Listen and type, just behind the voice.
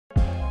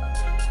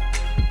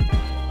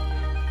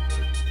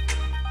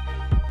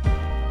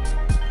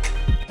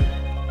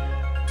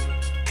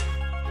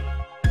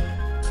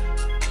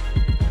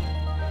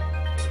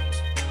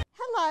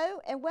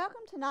and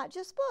welcome to Not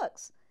Just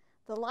Books,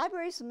 the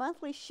library's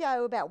monthly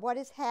show about what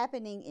is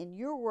happening in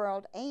your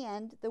world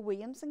and the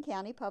Williamson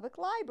County Public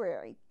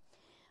Library.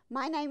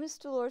 My name is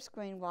Dolores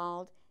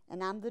Greenwald,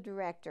 and I'm the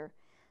director.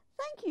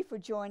 Thank you for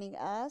joining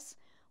us.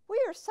 We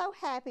are so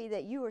happy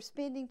that you are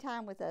spending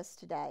time with us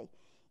today.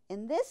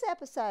 In this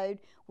episode,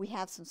 we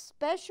have some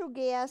special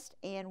guests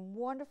and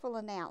wonderful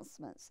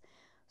announcements,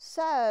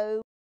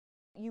 so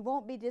you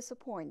won't be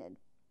disappointed.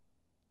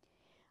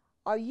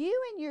 Are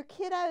you and your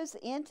kiddos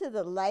into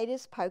the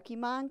latest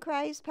Pokemon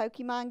craze,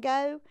 Pokemon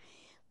Go?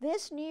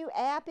 This new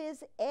app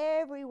is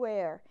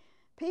everywhere.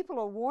 People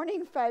are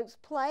warning folks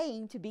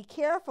playing to be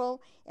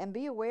careful and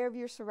be aware of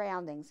your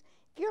surroundings.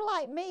 If you're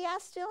like me, I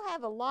still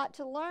have a lot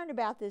to learn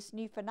about this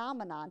new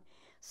phenomenon.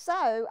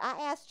 So I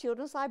asked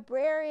Children's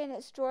Librarian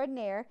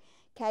Extraordinaire,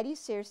 Katy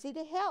Searcy,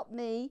 to help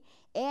me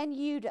and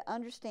you to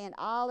understand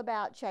all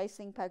about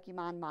chasing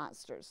Pokemon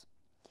monsters.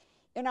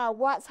 In our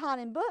What's Hot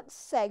in Books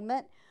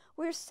segment,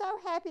 we're so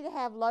happy to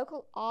have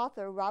local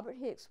author Robert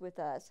Hicks with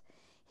us.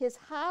 His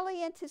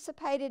highly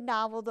anticipated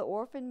novel, The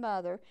Orphan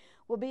Mother,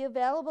 will be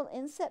available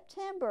in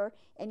September,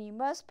 and you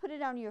must put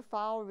it on your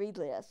fall read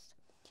list.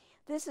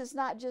 This is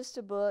not just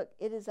a book,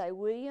 it is a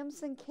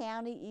Williamson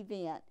County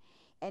event,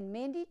 and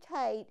Mindy,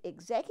 Tate,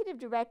 Executive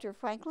Director of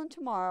Franklin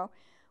Tomorrow,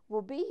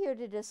 will be here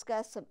to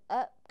discuss some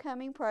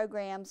upcoming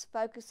programs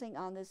focusing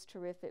on this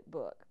terrific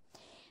book.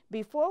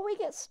 Before we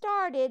get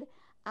started,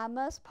 I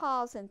must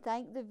pause and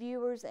thank the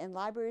viewers and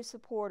library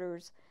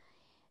supporters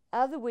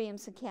of the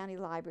Williamson County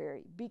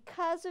Library.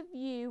 Because of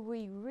you,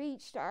 we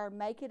reached our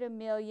Make It a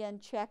Million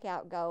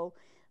checkout goal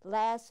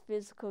last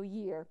fiscal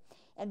year.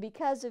 And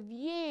because of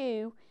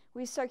you,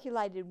 we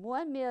circulated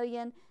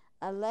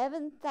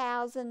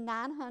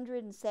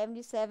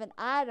 1,011,977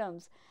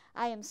 items.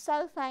 I am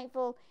so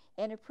thankful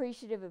and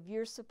appreciative of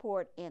your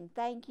support, and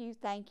thank you,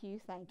 thank you,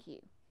 thank you.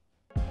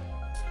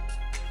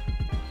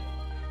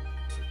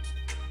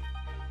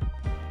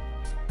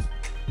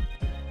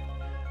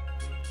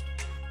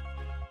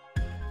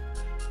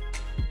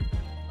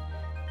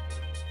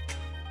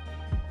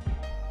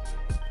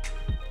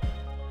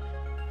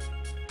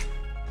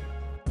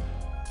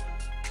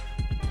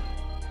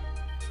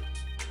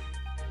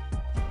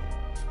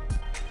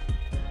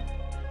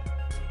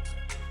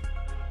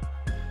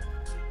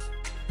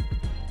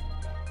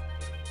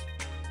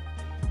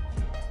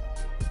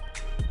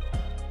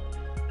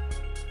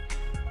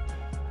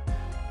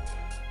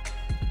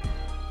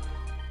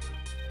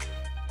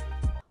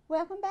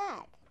 Welcome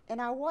back.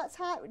 In our What's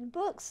Hot in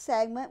Books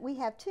segment, we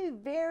have two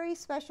very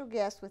special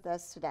guests with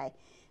us today.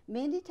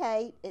 Mindy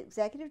Tate,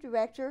 Executive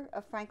Director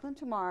of Franklin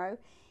Tomorrow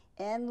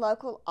and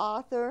local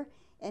author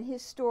and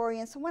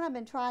historian, someone I've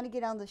been trying to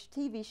get on the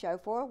TV show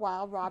for a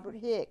while, Robert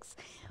Hicks.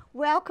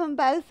 Welcome,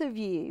 both of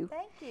you.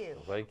 Thank you.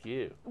 Thank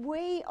you.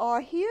 We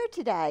are here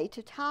today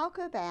to talk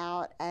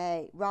about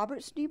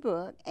Robert's new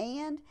book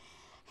and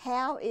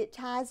how it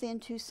ties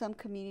into some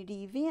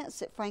community events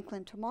that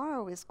Franklin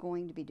Tomorrow is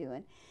going to be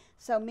doing.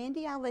 So,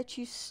 Mindy, I'll let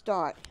you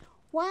start.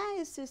 Why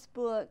is this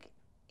book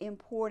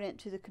important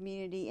to the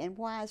community, and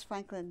why is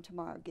Franklin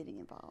Tomorrow getting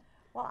involved?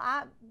 Well,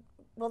 I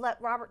will let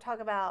Robert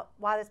talk about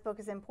why this book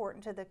is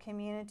important to the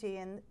community,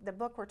 and the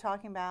book we're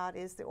talking about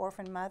is The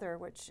Orphan Mother,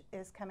 which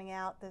is coming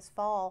out this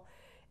fall,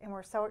 and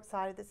we're so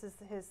excited. This is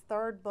his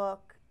third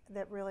book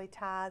that really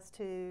ties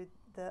to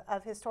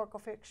of historical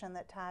fiction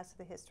that ties to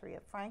the history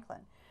of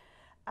Franklin.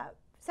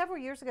 Several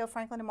years ago,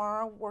 Franklin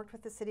Tomorrow worked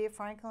with the City of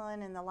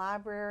Franklin and the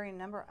library and a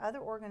number of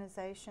other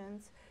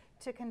organizations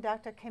to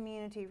conduct a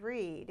community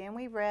read. And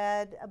we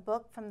read a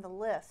book from the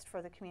list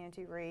for the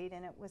community read,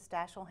 and it was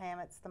Dashiell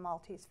Hammett's The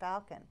Maltese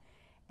Falcon.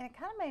 And it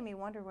kind of made me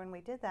wonder when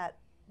we did that,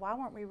 why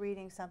weren't we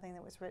reading something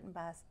that was written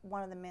by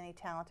one of the many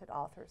talented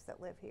authors that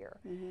live here?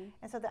 Mm-hmm.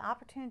 And so the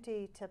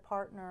opportunity to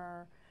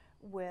partner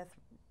with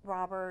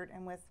Robert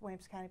and with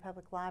Williamson County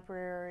Public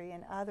Library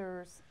and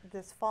others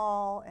this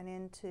fall and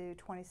into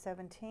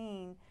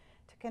 2017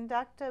 to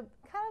conduct a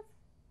kind of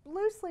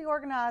loosely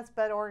organized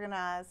but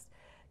organized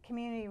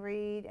community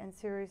read and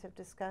series of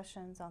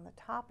discussions on the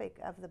topic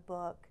of the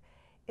book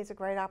is a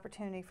great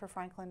opportunity for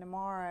Franklin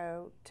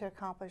Tomorrow to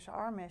accomplish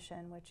our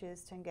mission, which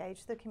is to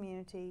engage the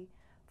community,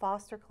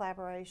 foster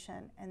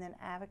collaboration, and then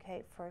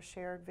advocate for a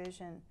shared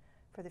vision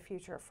for the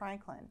future of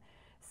Franklin.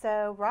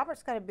 So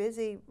Robert's got a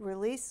busy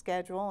release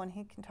schedule, and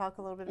he can talk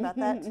a little bit about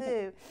that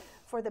too,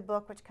 for the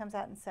book, which comes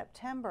out in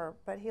September.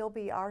 But he'll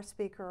be our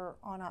speaker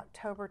on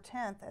October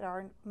 10th at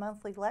our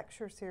monthly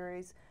lecture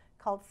series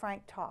called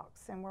Frank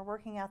Talks. And we're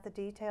working out the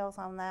details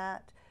on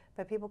that,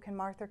 but people can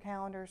mark their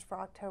calendars for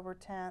October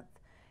 10th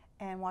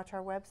and watch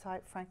our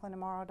website,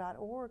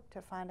 franklintomorrow.org,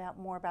 to find out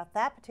more about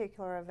that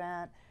particular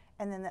event,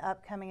 and then the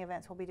upcoming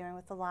events we'll be doing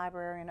with the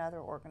library and other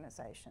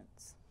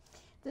organizations.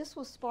 This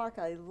will spark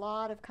a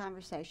lot of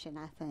conversation,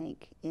 I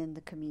think, in the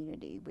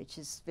community, which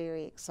is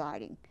very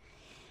exciting.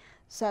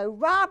 So,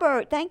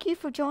 Robert, thank you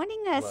for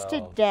joining us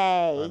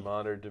today. I'm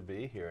honored to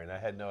be here, and I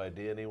had no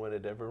idea anyone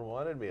had ever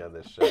wanted me on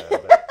this show.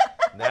 But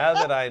now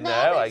that I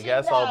know, I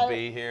guess I'll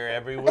be here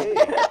every week.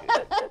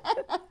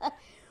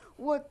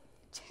 Well,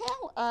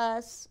 tell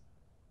us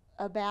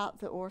about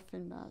The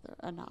Orphan Mother,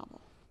 a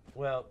novel?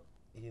 Well,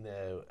 you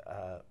know,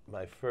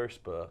 my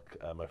first book,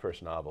 my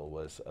first novel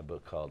was a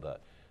book called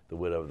The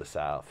Widow of the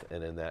South,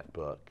 and in that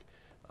book,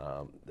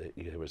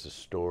 there was a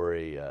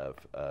story of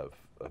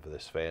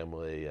this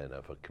family and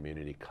of a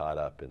community caught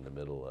up in the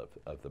middle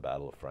of the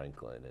Battle of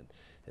Franklin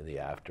and the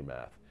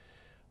aftermath.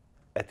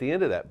 At the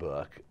end of that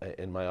book,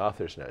 in my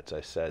author's notes,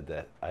 I said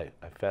that I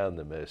found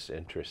the most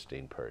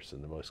interesting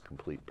person, the most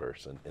complete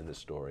person in the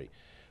story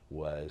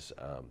was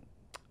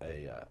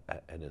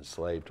an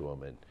enslaved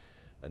woman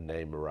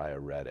named Mariah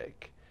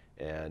Reddick.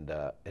 And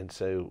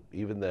so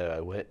even though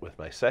I went with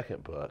my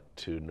second book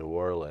to New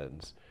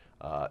Orleans,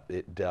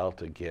 it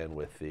dealt again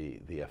with the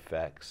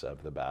effects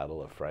of the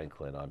Battle of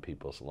Franklin on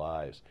people's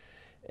lives.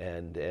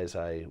 And as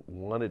I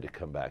wanted to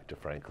come back to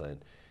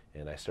Franklin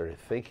and I started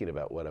thinking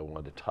about what I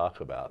wanted to talk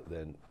about,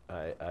 then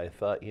I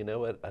thought, you know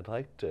what, I'd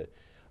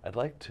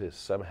like to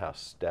somehow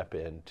step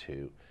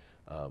into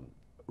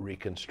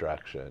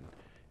Reconstruction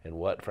and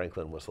what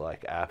Franklin was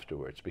like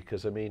afterwards.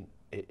 Because, I mean,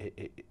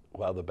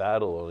 while the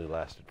battle only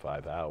lasted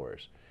 5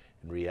 hours,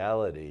 in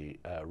reality,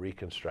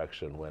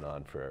 Reconstruction went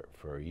on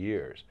for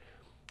years.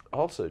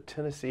 Also,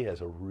 Tennessee has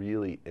a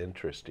really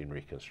interesting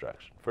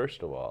Reconstruction.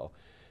 First of all,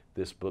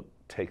 this book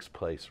takes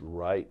place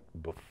right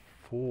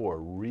before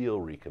real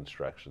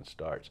Reconstruction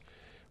starts.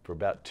 For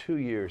about 2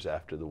 years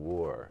after the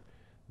war,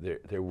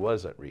 there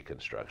wasn't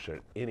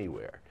Reconstruction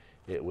anywhere.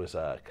 It was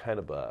a kind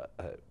of a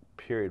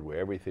period where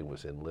everything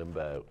was in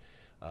limbo.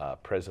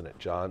 President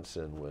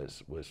Johnson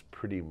was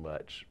pretty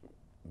much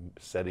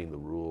setting the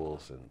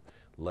rules and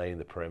laying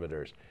the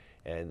perimeters.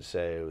 And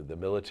so the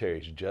military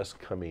is just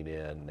coming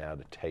in now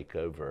to take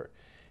over.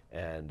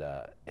 And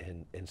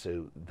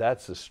so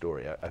that's the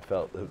story. I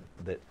felt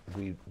that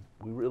we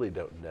really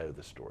don't know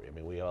the story. I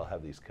mean, we all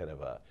have these kind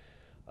of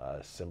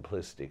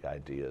simplistic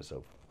ideas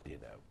of, you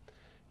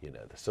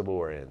know, the Civil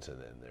War ends and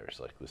then there's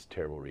like this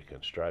terrible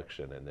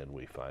Reconstruction, and then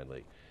we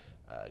finally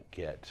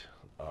get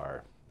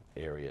our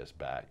areas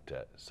back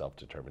to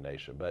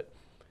self-determination. But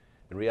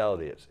in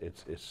reality,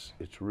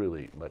 it's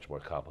really much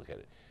more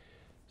complicated.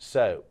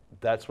 So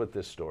that's what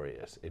this story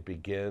is. It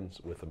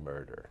begins with a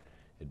murder.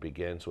 It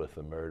begins with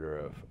the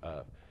murder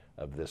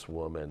of this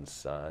woman's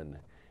son,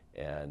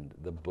 and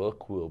the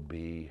book will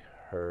be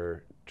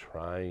her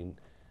trying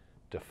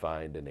to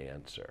find an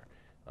answer,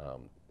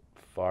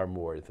 far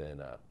more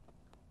than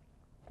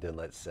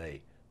let's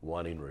say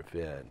wanting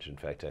revenge. In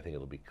fact, I think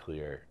it'll be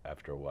clear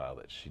after a while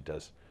that she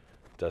does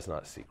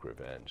not seek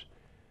revenge.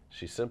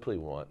 She simply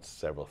wants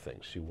several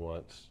things. She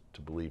wants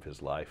to believe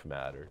his life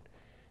mattered.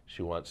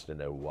 She wants to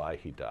know why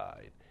he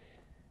died.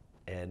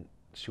 And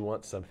she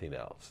wants something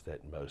else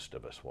that most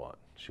of us want.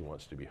 She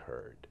wants to be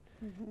heard.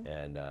 Mm-hmm.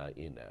 And,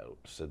 you know,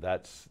 so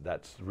that's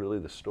really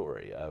the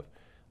story of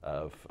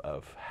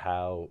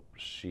how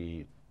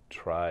she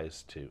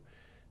tries to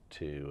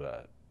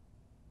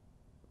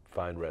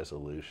find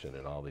resolution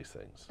in all these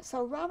things.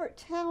 So, Robert,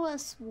 tell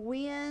us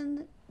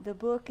when the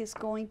book is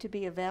going to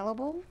be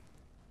available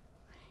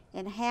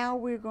and how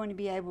we're going to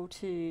be able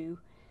to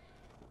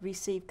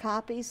receive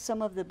copies,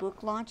 some of the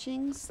book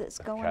launchings that's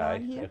going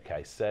on here.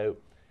 Okay, so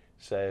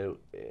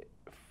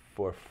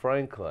for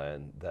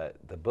Franklin,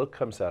 the book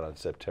comes out on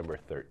September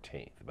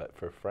 13th, but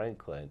for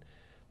Franklin,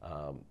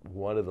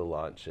 one of the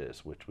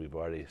launches, which we've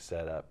already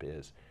set up,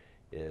 is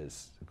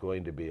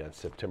going to be on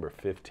September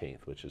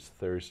 15th, which is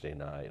Thursday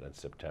night in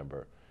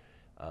September,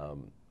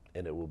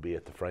 and it will be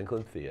at the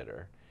Franklin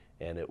Theater,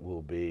 and it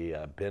will be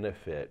a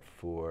benefit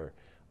for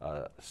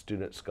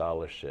student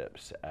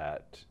scholarships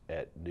at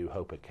New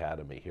Hope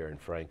Academy here in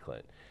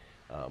Franklin.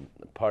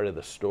 Part of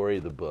the story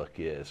of the book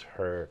is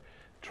her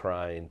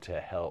trying to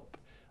help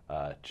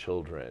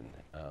children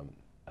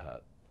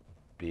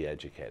be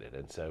educated,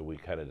 and so we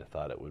kind of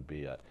thought it would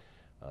be a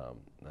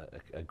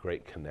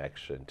great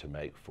connection to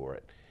make for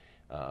it.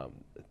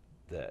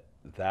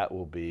 That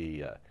will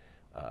be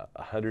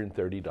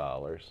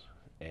 $130,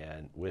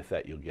 and with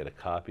that you'll get a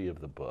copy of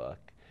the book,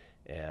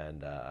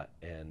 and I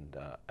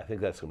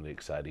think that's going to be an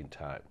exciting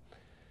time.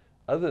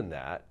 Other than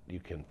that, you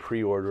can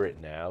pre-order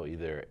it now,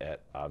 either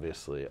at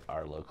obviously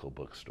our local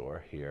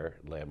bookstore here,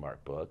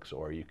 Landmark Books,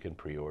 or you can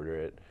pre-order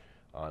it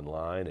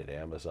online at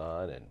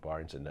Amazon and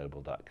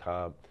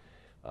BarnesandNoble.com,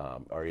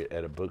 or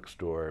at a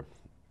bookstore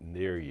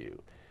near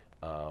you.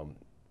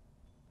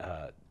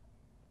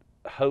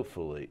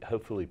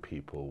 Hopefully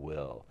people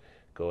will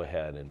go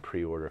ahead and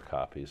pre-order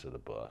copies of the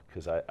book,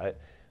 because I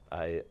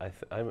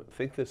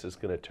think this is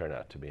going to turn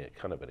out to be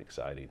kind of an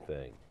exciting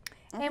thing.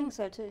 I think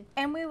so too.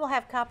 And we will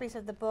have copies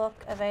of the book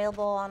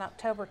available on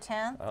October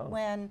 10th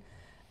when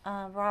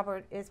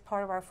Robert is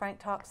part of our Frank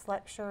Talks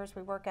lectures.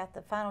 We work out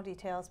the final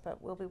details, but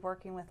we'll be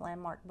working with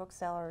Landmark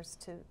booksellers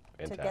to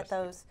get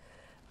those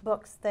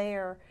books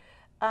there.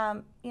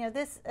 You know,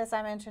 this, as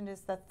I mentioned,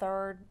 is the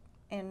third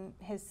in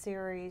his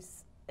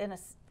series, in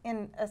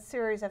a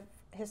series of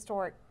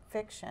historic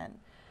fiction,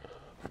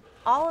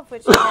 all of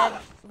which had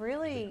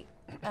really,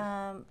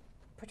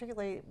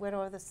 particularly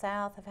Widow of the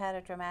South, have had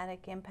a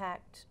dramatic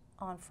impact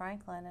on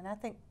Franklin. And I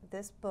think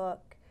this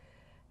book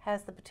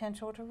has the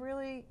potential to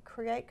really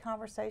create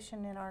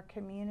conversation in our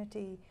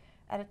community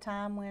at a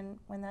time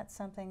when that's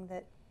something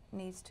that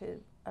needs to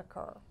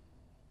occur.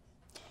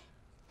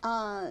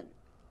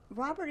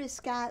 Robert has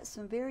got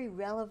some very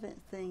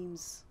relevant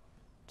themes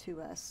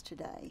to us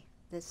today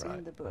that's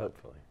in the book.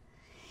 Hopefully.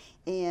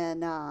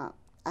 And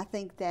I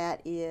think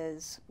that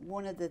is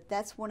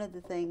that's one of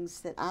the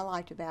things that I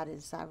liked about it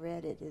as I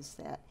read it, is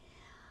that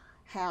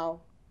how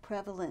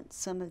prevalent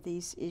some of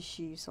these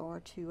issues are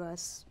to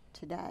us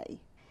today,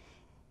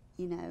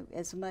 you know,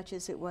 as much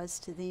as it was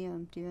to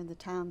them during the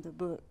time the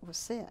book was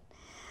set.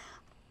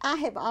 I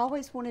have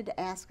always wanted to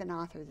ask an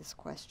author this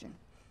question.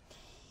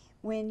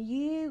 When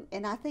you,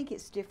 and I think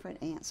it's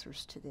different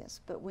answers to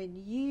this, but when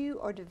you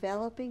are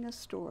developing a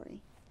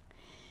story,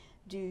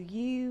 do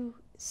you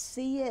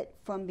see it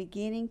from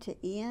beginning to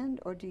end,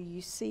 or do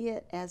you see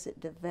it as it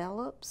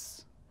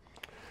develops?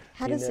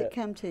 How does it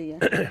come to you?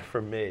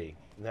 For me,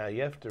 now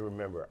you have to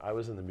remember, I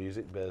was in the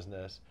music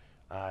business.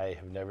 I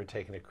have never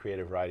taken a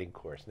creative writing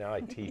course. Now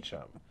I teach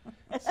them.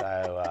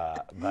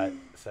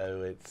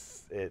 So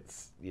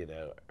it's you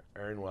know,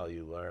 earn while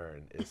you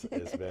learn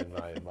has been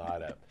my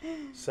motto.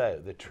 So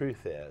the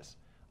truth is,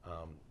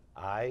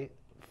 I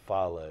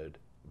followed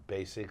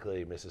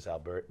basically Miss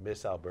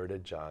Alberta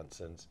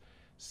Johnson's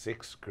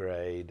 6th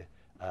grade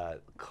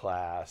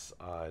class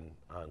on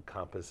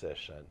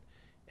composition,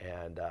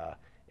 and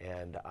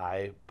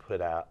I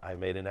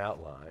made an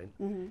outline,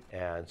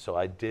 and so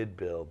I did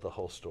build the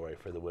whole story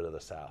for The Wit of the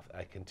South.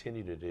 I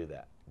continue to do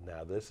that.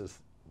 Now this is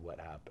what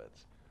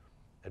happens.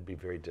 I'd be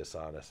very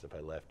dishonest if I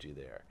left you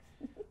there.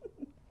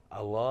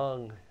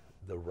 Along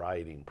the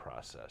writing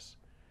process,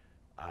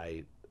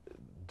 I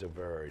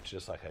diverge,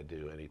 just like I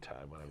do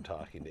anytime when I'm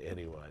talking to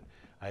anyone.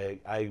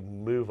 I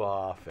move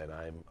off, and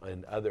I'm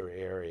in other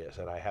areas,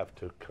 and I have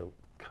to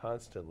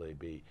constantly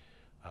be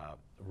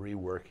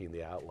reworking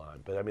the outline.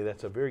 But I mean,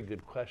 that's a very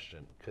good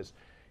question, because,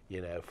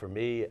 you know, for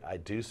me, I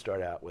do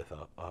start out with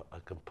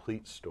a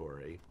complete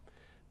story,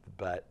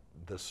 but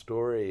the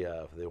story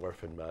of the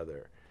orphan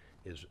mother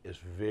is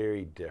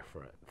very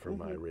different from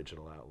my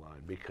original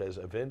outline, because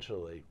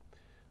eventually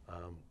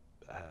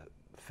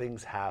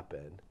things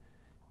happen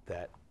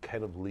that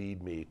kind of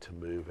lead me to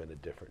move in a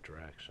different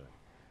direction.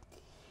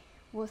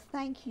 Well,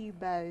 thank you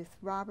both,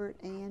 Robert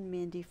and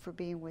Mindy, for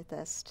being with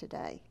us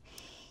today.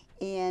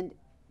 And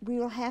we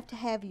will have to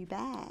have you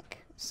back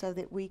so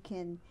that we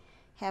can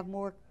have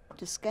more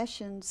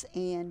discussions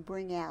and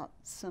bring out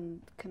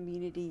some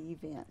community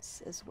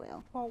events as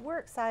well. Well, we're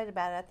excited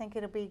about it. I think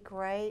it'll be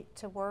great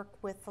to work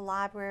with the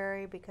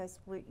library, because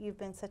you've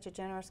been such a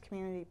generous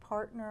community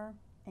partner,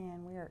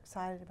 and we are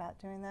excited about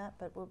doing that.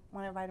 But we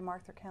want everybody to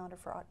mark their calendar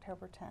for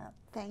October 10th.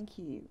 Thank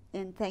you.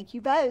 And thank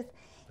you both.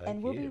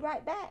 Thank We'll you. be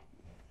right back.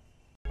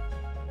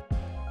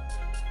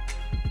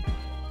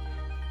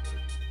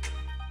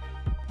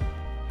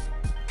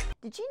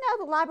 Did you know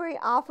the library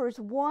offers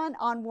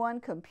one-on-one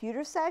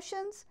computer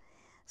sessions?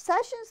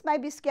 Sessions may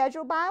be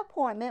scheduled by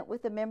appointment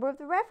with a member of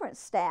the reference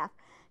staff.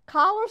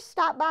 Callers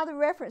stop by the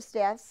reference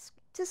desk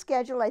to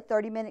schedule a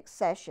 30-minute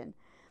session.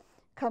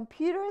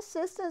 Computer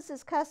assistance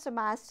is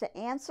customized to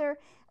answer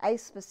a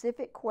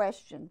specific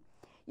question.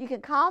 You can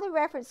call the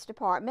reference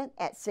department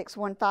at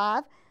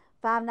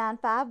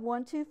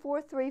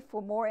 615-595-1243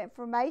 for more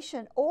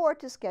information or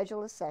to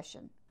schedule a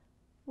session.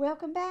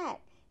 Welcome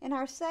back. In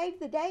our Save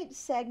the Date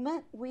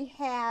segment, we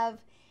have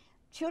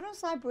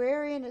Children's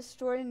Librarian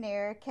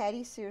Extraordinaire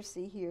Katy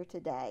Searcy here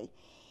today.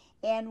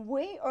 And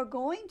we are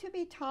going to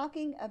be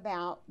talking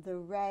about the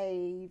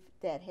rave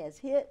that has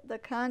hit the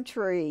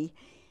country,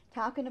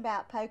 talking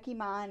about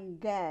Pokemon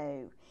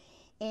Go.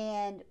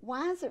 And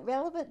why is it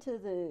relevant to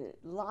the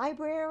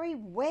library?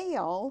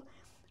 Well,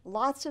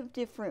 lots of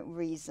different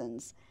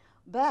reasons.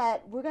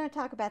 But we're going to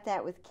talk about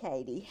that with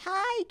Katy.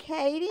 Hi,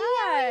 Katy.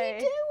 Hi. How are you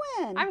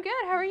doing? I'm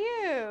good. How are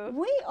you?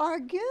 We are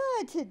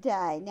good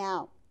today.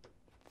 Now,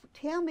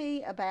 tell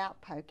me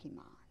about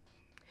Pokemon.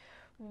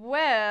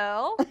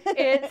 Well,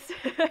 it's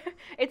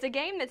a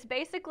game that's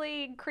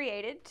basically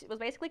was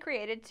basically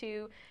created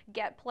to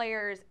get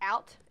players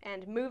out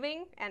and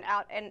moving and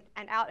out and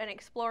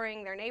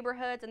exploring their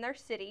neighborhoods and their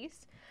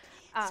cities.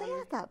 See,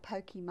 I thought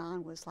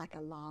Pokemon was like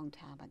a long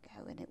time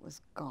ago and it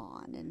was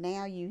gone, and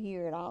now you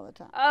hear it all the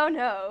time. Oh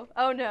no.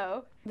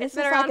 It's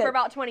been around for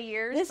about 20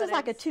 years. This is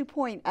like a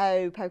 2.0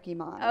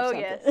 Pokemon. Oh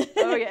yes.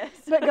 Oh yes.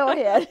 But go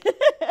ahead.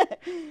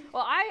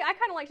 Well, I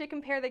kind of like to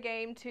compare the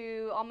game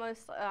to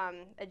almost a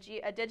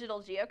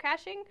digital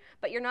geocaching,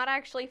 but you're not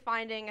actually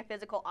finding a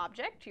physical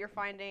object. You're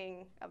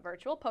finding a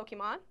virtual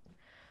Pokemon.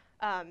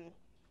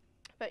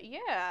 But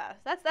yeah,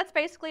 that's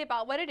basically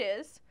about what it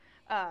is.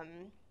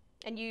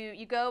 And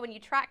you go and you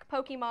track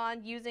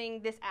Pokemon using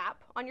this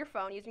app on your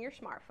phone, using your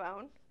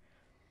smartphone.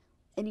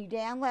 And you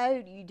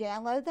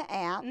download the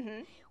app,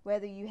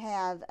 whether you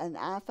have an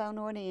iPhone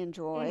or an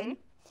Android,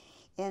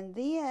 and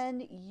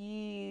then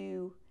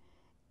you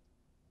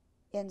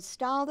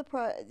install the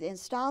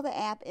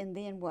app, and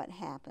then what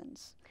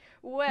happens?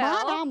 Well,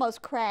 mine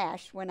almost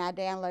crashed when I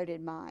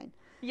downloaded mine.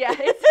 Yeah.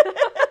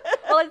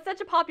 Well, it's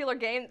such a popular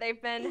game.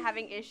 They've been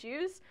having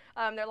issues.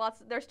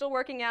 They're still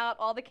working out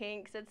all the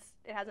kinks. It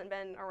hasn't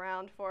been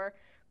around for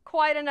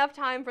quite enough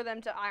time for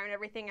them to iron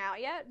everything out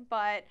yet.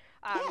 But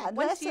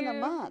less than a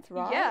month,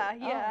 right?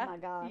 Yeah. Oh my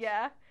gosh.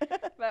 Yeah.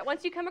 But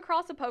once you come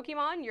across a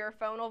Pokemon, your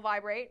phone will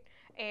vibrate,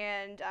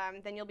 and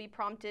then you'll be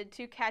prompted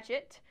to catch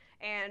it.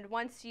 And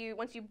once you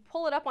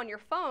pull it up on your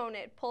phone,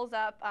 it pulls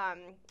up.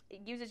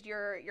 It uses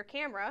your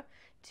camera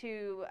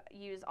to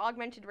use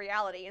augmented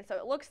reality, and so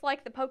it looks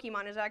like the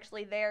Pokemon is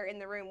actually there in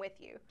the room with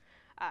you.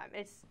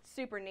 It's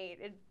super neat.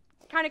 It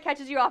kind of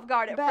catches you off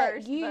guard at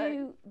first.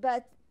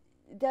 But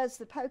does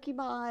the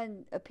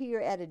Pokemon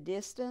appear at a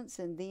distance,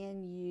 and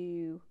then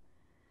you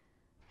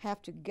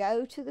have to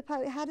go to the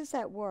Pokemon? How does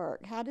that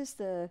work? How does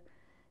the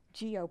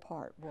geo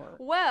part work?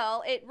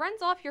 Well, it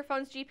runs off your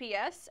phone's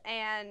GPS,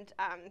 and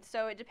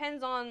so it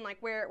depends on like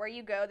where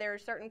you go. There are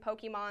certain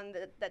Pokemon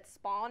that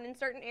spawn in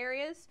certain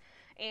areas,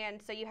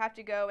 and so you have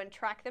to go and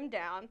track them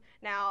down.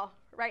 Now,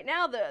 right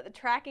now, the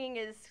tracking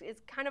is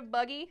kind of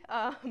buggy,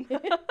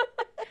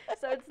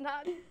 so it's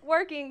not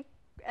working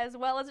as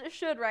well as it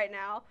should right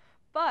now.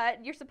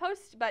 But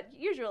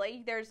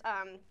usually there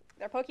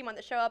are Pokemon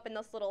that show up in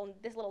this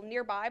little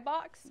nearby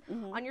box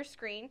on your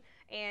screen,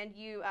 and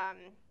you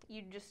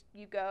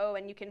go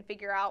and you can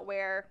figure out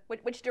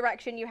which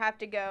direction you have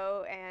to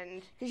go,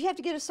 and because you have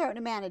to get a certain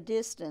amount of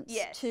distance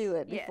to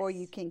it before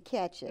you can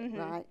catch it,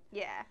 right?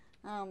 Yeah.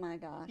 Oh my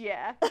gosh.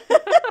 Yeah.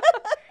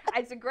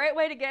 It's a great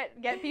way to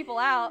get people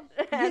out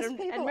and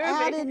moving.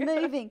 Out and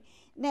moving.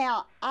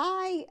 Now,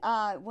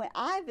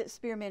 I've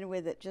experimented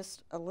with it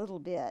just a little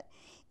bit,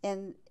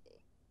 and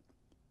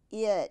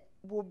it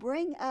will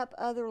bring up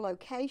other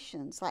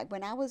locations. Like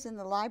when I was in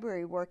the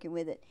library working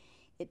with it,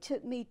 it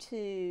took me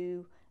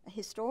to a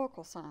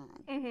historical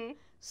sign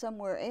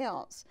somewhere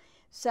else.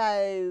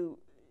 So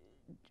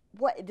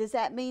what does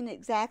that mean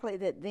exactly,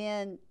 that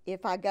then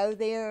if I go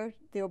there,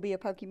 there'll be a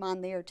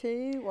Pokemon there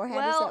too? Or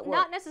how does that work? Well,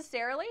 not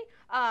necessarily.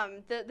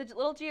 The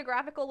little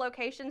geographical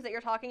locations that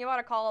you're talking about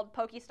are called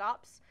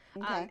Pokestops.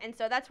 Okay. And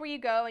so that's where you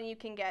go and you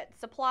can get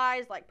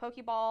supplies like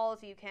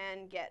Pokeballs, you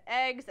can get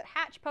eggs that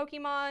hatch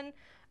Pokemon.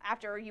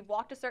 After you've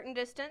walked a certain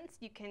distance,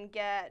 you can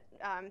get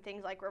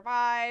things like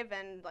Revive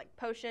and like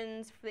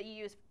potions that you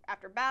use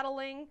after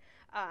battling.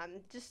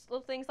 Just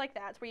little things like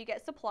that. It's where you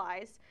get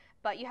supplies.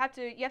 But you have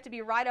to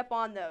be right up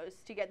on those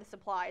to get the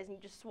supplies, and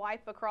you just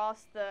swipe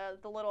across the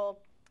little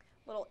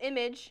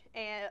image,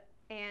 and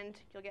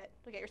you'll get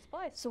your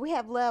supplies. So we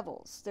have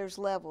levels. There's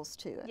levels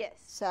to it. Yes.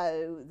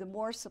 So the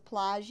more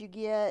supplies you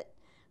get,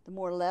 the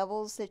more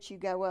levels that you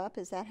go up.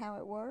 Is that how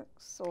it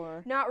works,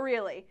 or not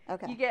really?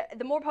 Okay. You get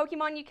the more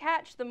Pokemon you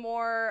catch, the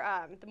more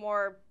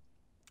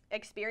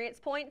experience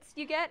points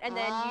you get, and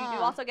then you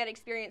also get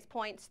experience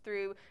points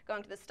through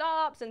going to the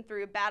stops and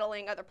through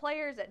battling other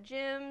players at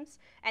gyms,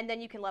 and then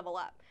you can level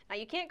up. Now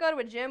you can't go to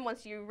a gym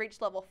once you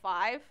reach level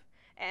 5,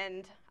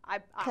 and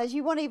because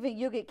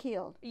you'll get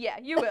killed. Yeah,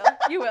 you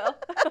will,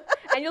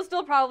 and you'll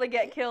still probably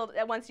get killed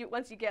once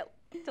you get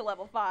to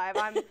level 5.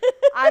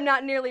 I'm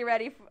not nearly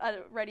ready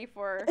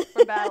for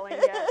battling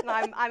yet, and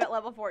I'm at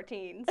level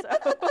 14, so.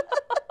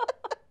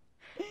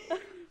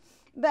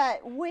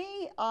 But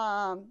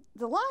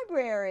the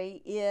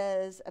library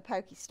is a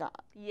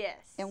Pokestop.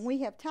 Yes. And we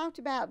have talked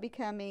about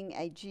becoming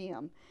a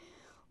gym.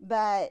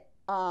 But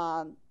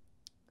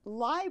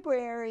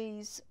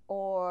libraries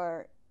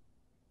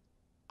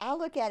I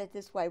look at it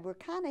this way, we're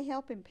kind of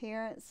helping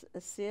parents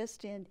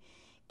assist in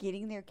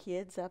getting their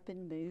kids up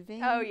and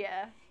moving. Oh,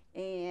 yeah.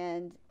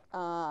 And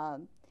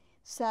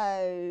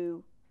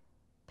so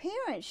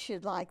parents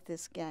should like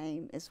this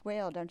game as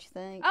well, don't you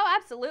think? Oh,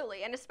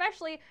 absolutely. And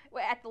especially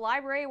at the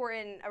library, we're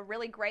in a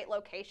really great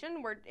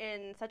location. We're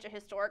in such a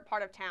historic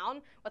part of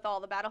town with all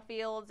the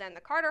battlefields and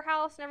the Carter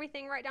House and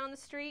everything right down the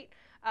street,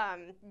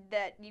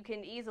 that you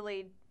can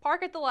easily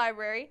park at the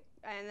library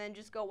and then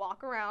just go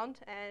walk around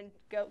and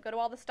go to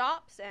all the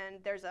stops.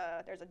 And there's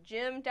a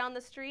gym down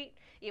the street,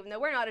 even though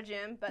we're not a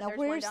gym, but now, there's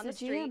one down the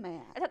street. Where's the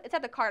gym at? It's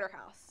at the Carter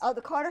House. Oh,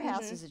 the Carter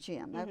House is a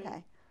gym.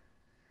 Okay.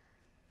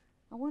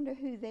 I wonder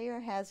who there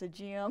has a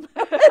gym.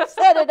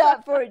 Set it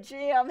up for a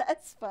gym.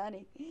 That's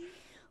funny.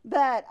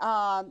 But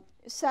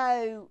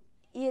so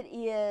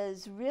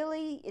it's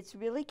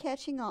really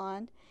catching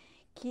on.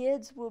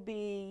 Kids will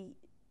be,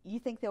 you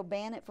think they'll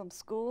ban it from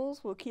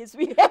schools? Will kids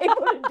be able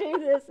to do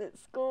this at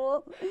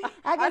school?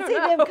 I can see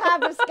them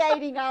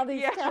confiscating all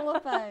these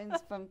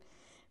telephones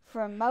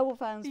from mobile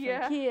phones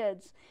from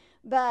kids.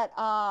 But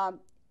are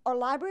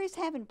libraries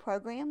having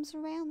programs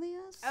around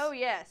this? Oh,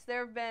 yes.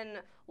 There have been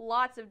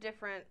lots of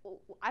different,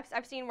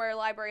 I've seen where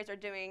libraries are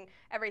doing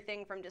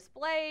everything from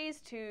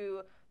displays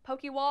to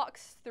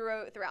Pokewalks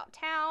throughout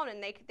town,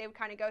 and they would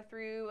kind of go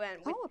through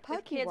and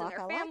with kids and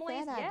their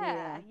families. Like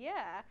that idea.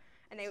 Yeah.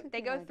 And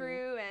they go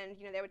through and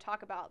they would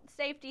talk about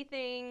safety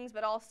things,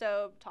 but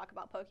also talk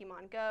about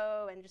Pokemon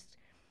Go, and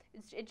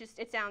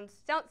it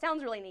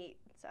sounds really neat.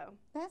 So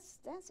that's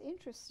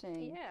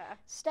interesting. Yeah.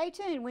 Stay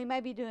tuned. We may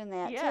be doing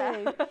that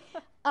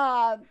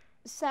too.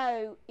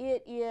 So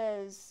it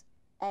is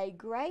a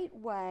great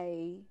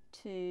way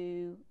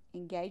to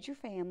engage your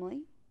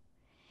family.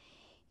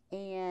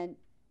 And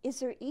is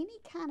there any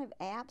kind of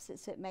apps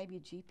that's maybe a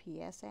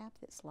GPS app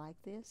that's like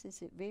this?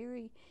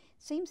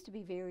 Seems to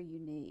be very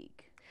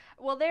unique.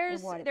 Well,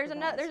 there's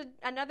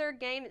another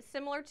game that's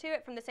similar to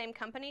it from the same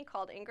company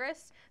called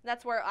Ingress.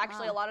 That's where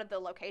actually a lot of the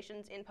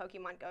locations in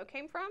Pokemon Go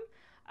came from.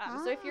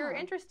 So if you're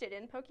interested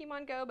in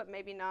Pokemon Go, but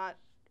maybe not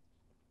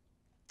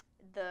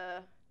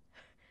the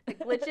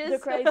glitches, the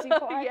crazy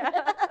part, yeah,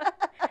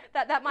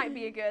 that might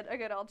be a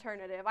good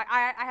alternative.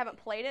 I haven't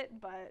played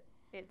it, but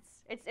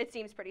it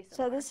seems pretty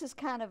similar. So this is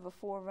kind of a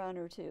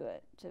forerunner to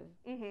it.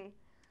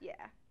 Yeah.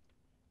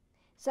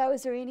 So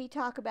is there any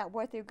talk about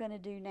what they're going to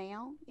do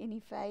now? Any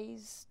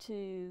phase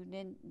to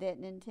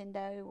that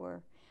Nintendo,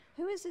 or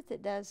who is it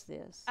that does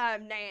this?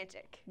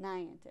 Niantic.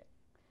 Niantic.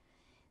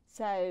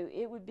 So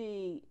it would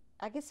be,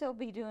 I guess they'll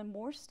be doing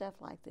more stuff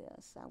like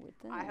this, I would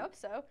think. I hope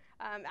so.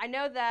 I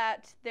know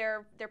that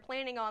they're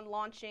planning on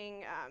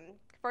launching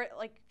for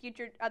like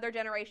future other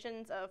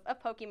generations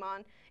of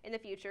Pokemon in the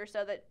future,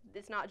 so that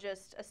it's not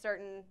just a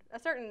certain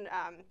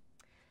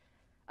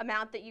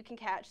amount that you can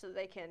catch, so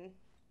they can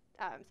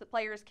so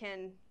players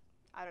can,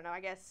 I don't know, I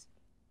guess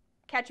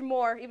catch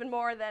even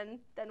more than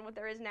what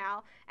there is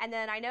now. And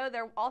then I know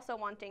they're also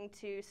wanting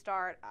to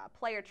start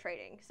player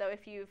trading. So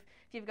if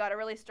you've got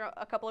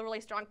a couple of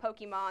really strong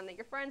Pokemon that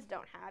your friends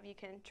don't have, you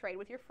can trade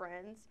with your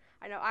friends.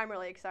 I know I'm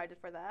really excited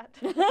for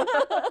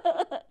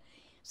that.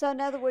 So in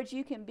other words,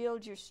 you can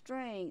build your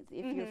strength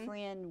if your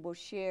friend will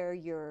share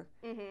your.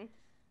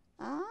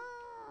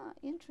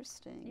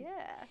 Interesting.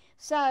 Yeah.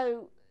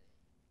 So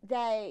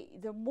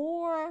the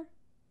more,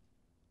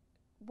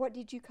 what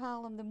did you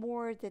call them? The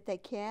more that they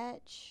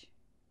catch,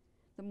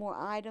 the more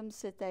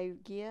items that they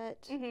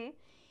get,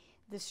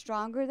 the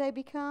stronger they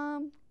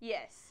become.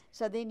 Yes.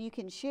 So then you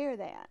can share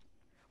that.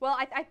 Well,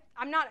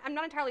 I'm not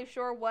entirely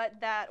sure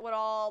what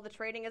all the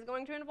trading is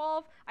going to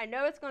involve. I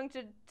know it's going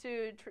to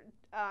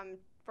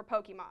for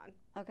Pokemon.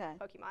 Okay.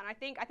 Pokemon. I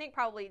think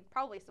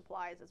probably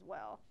supplies as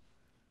well.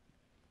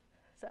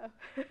 So.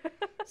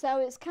 So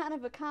it's kind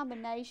of a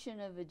combination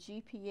of a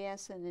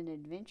GPS and an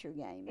adventure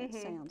game. It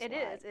sounds like.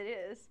 It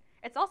is.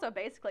 It's also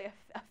basically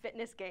a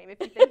fitness game if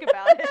you think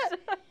about it.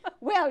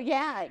 Well,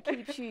 yeah,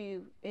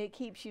 it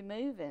keeps you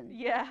moving.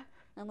 Yeah.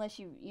 Unless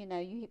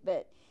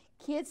but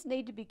kids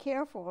need to be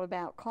careful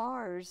about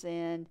cars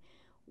and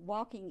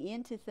walking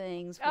into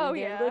things when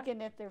they're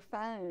looking at their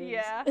phones.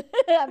 Yeah.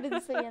 I've been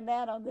seeing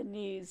that on the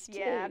news too.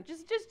 Yeah,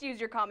 just use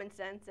your common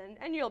sense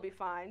and you'll be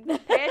fine.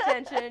 Pay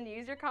attention,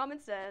 use your common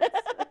sense.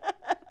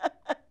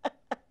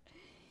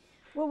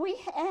 Well, we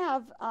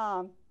have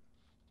a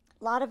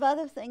lot of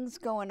other things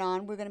going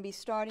on. We're going to be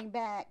starting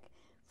back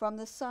from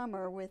the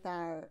summer with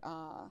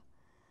our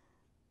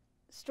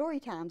story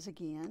times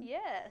again.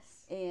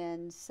 Yes.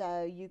 And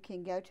so you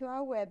can go to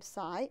our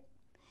website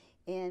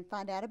and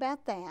find out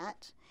about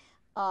that.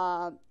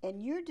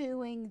 And you're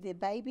doing the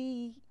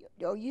baby.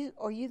 Are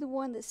you the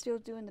one that's still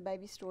doing the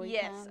baby story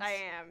times? Yes, I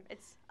am.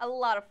 It's a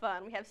lot of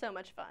fun. We have so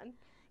much fun.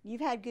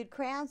 You've had good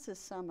crowds this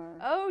summer.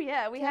 Oh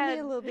yeah, Tell me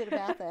a little bit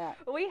about that.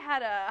 We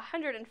had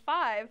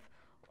 105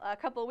 a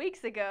couple of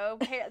weeks ago.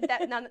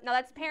 Now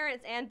that's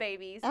parents and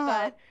babies,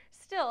 but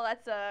still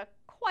that's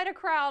quite a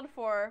crowd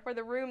for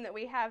the room that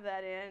we have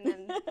that in.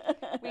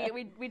 And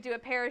we do a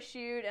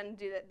parachute and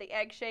do the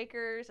egg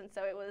shakers, and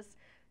so it was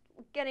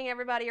getting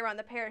everybody around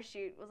the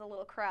parachute was a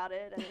little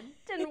crowded and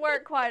it didn't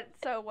work quite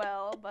so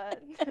well,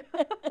 but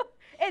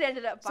it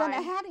ended up fine. So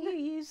now, how do you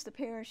use the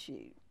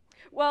parachute?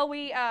 Well,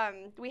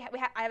 I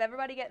have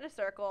everybody get in a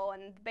circle,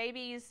 and the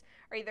babies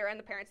are either in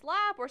the parent's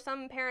lap, or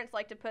some parents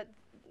like to put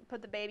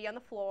the baby on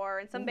the floor,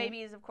 and some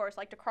babies, of course,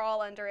 like to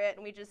crawl under it,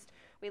 and we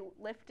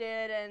lift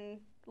it and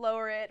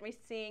lower it, and we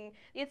sing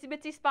the Itsy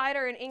Bitsy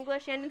Spider in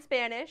English and in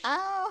Spanish.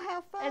 Oh,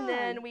 how fun! And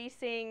then we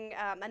sing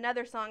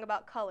another song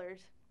about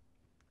colors.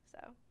 So.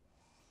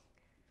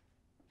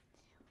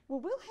 Well,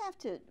 we'll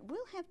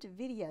have to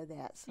video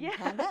that sometime.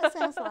 Yeah. That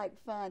sounds like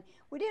fun.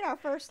 We did our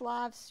first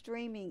live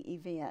streaming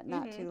event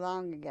not too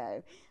long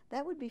ago.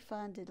 That would be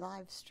fun to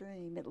live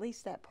stream, at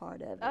least that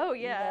part of it. Oh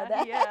yeah,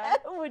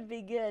 that would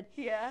be good.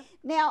 Yeah.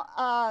 Now,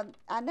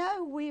 I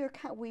know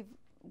we've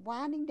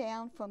winding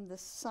down from the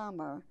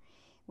summer.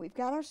 We've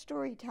got our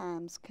story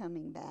times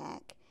coming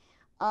back.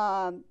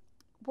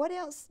 What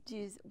else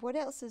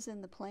is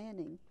in the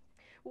planning?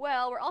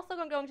 Well, we're also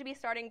going to be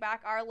starting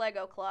back our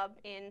Lego club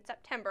in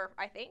September,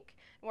 I think.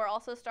 We're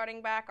also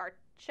starting back our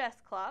chess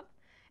club.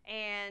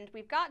 And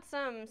we've got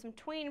some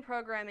tween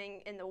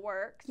programming in the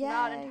works. Yay.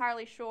 Not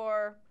entirely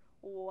sure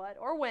what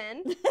or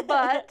when,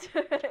 but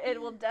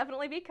it will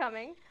definitely be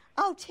coming.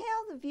 Oh, tell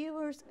the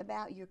viewers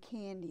about your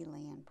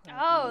Candyland program.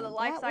 Oh, the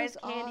life-size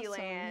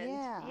Candyland.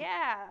 Awesome.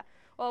 Yeah.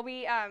 Well,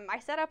 I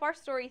set up our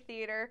story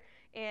theater,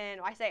 and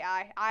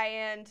I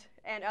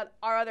and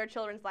our other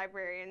children's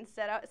librarians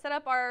set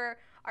up our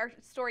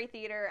story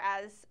theater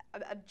as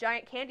a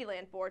giant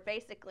Candyland board,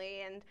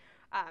 basically, and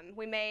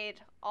we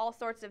made all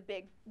sorts of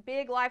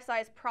big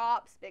life-size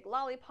props, big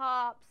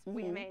lollipops.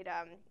 We made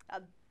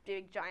a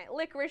big giant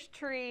licorice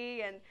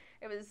tree, and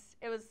It was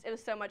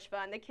so much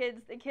fun. The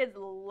kids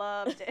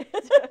loved it.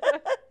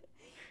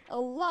 A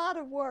lot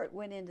of work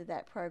went into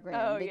that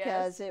program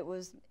because it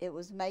was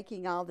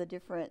making all the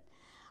different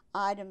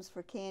items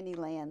for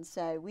Candyland.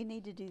 So we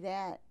need to do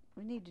that.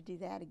 We need to do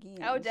that again.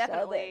 Oh,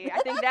 definitely. I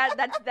think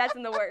that's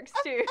in the works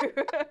too.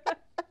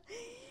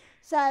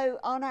 So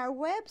on our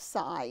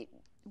website,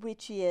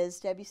 which is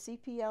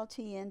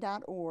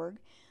wcpltn.org,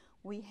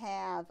 we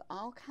have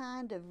all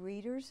kind of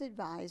readers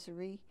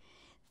advisory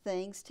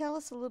things. Tell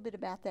us a little bit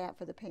about that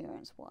for the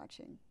parents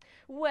watching.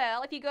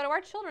 Well, if you go to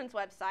our children's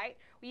website,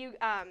 we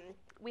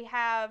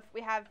have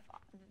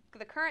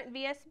the current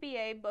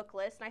VSBA book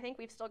list, and I think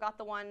we've still got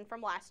the one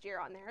from last year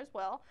on there as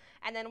well.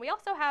 And then we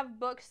also have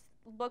book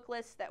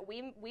lists that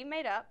we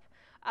made up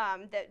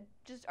that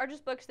are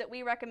just books that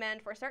we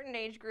recommend for certain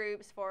age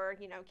groups, for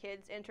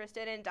kids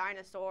interested in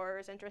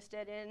dinosaurs,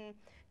 interested in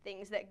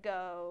things that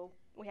go.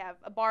 We have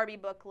a Barbie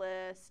book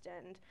list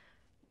and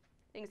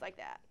things like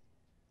that.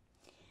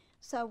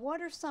 So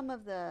what are some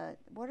of the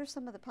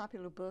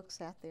popular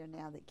books out there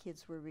now that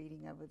kids were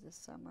reading over this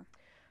summer?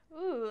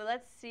 Ooh,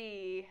 let's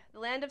see. The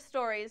Land of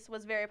Stories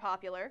was very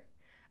popular,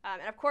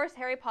 and of course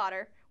Harry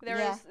Potter.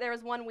 There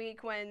was one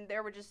week when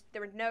there were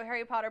no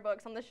Harry Potter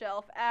books on the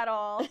shelf at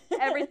all.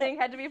 Everything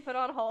had to be put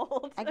on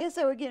hold. I guess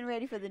they were getting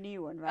ready for the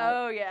new one, right?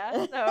 Oh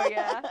yeah.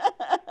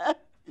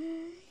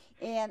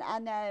 And I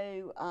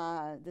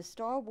know the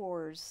Star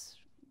Wars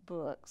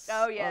books.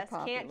 Oh yes,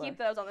 are can't keep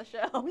those on the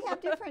shelf. We have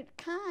different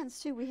kinds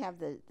too. We have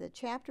the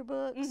chapter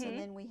books, and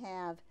then we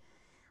have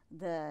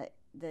the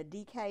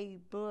DK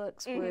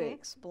books where it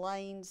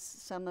explains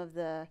some of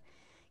the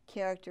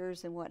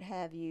characters and what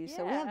have you.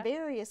 So we have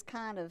various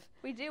kind of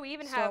We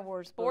even Star have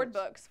Wars board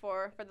books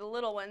for the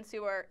little ones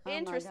who are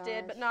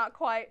interested but gosh. not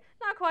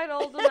quite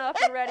old enough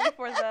and ready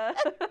for the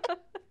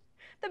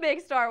the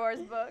big Star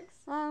Wars books.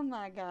 Oh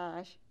my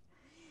gosh.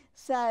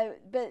 So,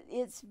 but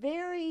it's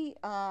very,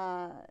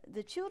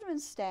 the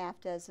children's staff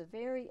does a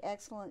very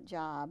excellent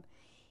job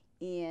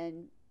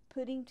in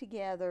putting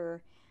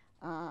together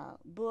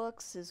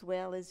books as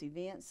well as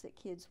events that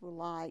kids will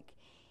like.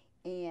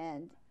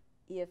 And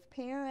if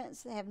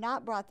parents have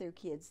not brought their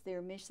kids,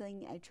 they're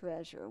missing a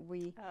treasure.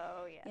 We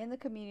in the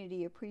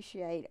community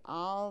appreciate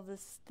all the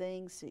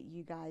things that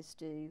you guys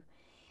do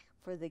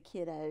for the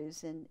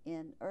kiddos,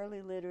 and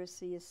early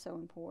literacy is so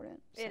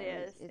important. So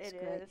it's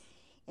great.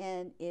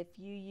 And if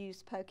you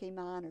use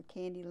Pokemon or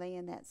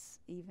Candyland, that's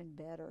even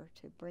better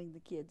to bring the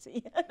kids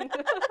in.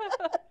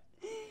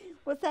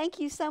 Well, thank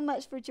you so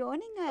much for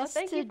joining us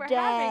thank today. you for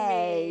having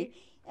me.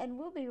 And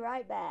we'll be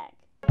right back.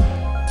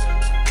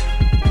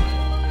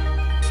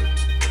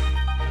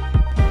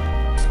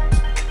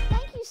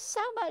 Thank you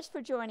so much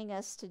for joining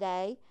us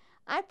today.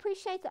 I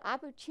appreciate the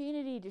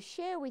opportunity to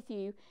share with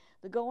you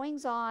the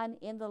goings-on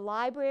in the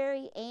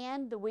library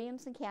and the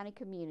Williamson County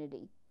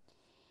community.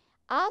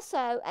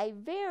 Also, a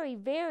very,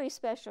 very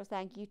special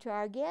thank you to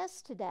our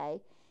guests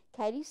today,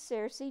 Katy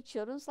Searcy,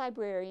 Children's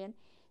Librarian,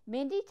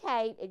 Mindy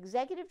Tate,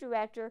 Executive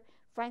Director,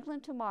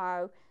 Franklin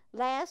Tomorrow,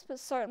 last but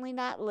certainly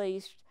not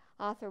least,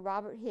 author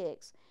Robert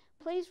Hicks.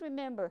 Please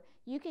remember,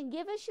 you can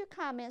give us your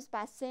comments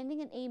by sending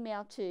an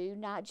email to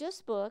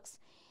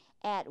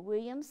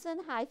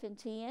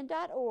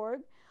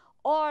notjustbooks@williamson-tn.org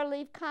or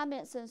leave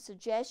comments and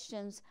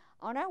suggestions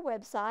on our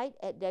website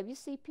at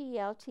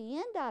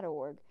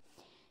wcpltn.org.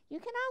 You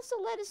can also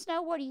let us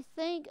know what you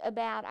think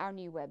about our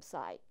new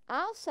website.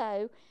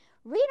 Also,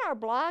 read our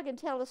blog and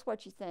tell us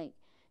what you think.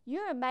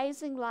 Your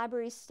amazing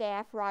library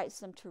staff writes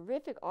some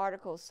terrific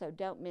articles, so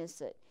don't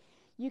miss it.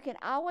 You can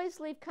always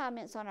leave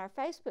comments on our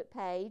Facebook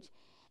page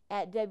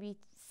at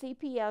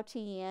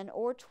WCPLTN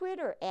or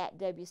Twitter at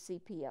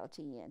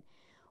WCPLTN.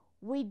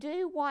 We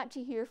do want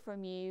to hear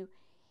from you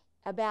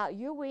about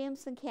your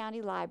Williamson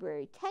County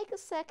Library. Take a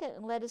second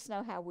and let us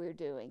know how we're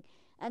doing.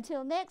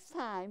 Until next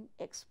time,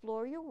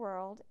 explore your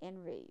world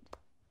and read.